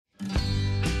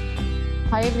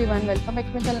Hi everyone, welcome back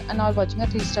to my channel and are watching a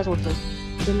 3-star hotel.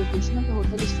 The location of the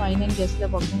hotel is fine and guests are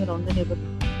walking around the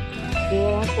neighborhood.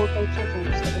 There are 4 types of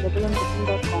rooms available on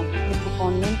booking.com. You can book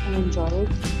online and enjoy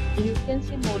it. You can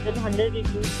see more than 100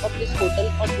 reviews of this hotel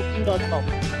on booking.com.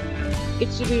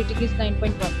 Its review rating is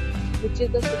 9.1, which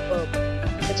is the superb.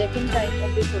 The check-in time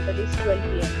of this hotel is 12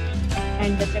 p.m.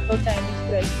 and the check-out time is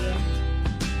 12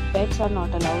 p.m. Pets are not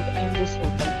allowed in this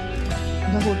hotel.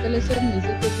 The hotel accepts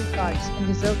major credit cards and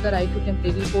reserves the right to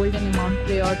temporarily hold an amount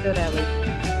prior to arrival.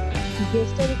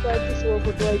 Guests are required to show a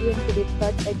photo ID and credit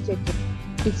card at check-in.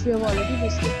 If you have already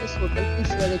visited this hotel, please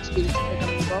share your experience in the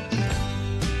comment box.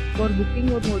 For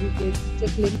booking or more details,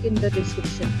 check link in the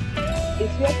description.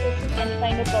 If you are facing any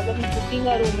kind of problem in booking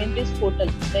a room in this hotel,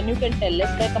 then you can tell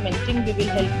us by commenting. We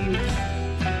will help you.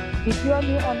 If you are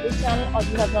new on this channel or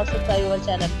you have not subscribed our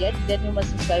channel yet, then you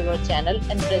must subscribe our channel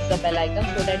and press the bell icon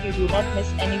so that you do not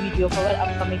miss any video of our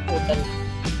upcoming hotel.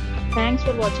 Thanks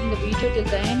for watching the video till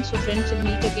the end. So friends, will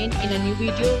meet again in a new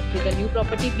video with a new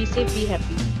property. Be safe, be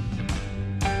happy.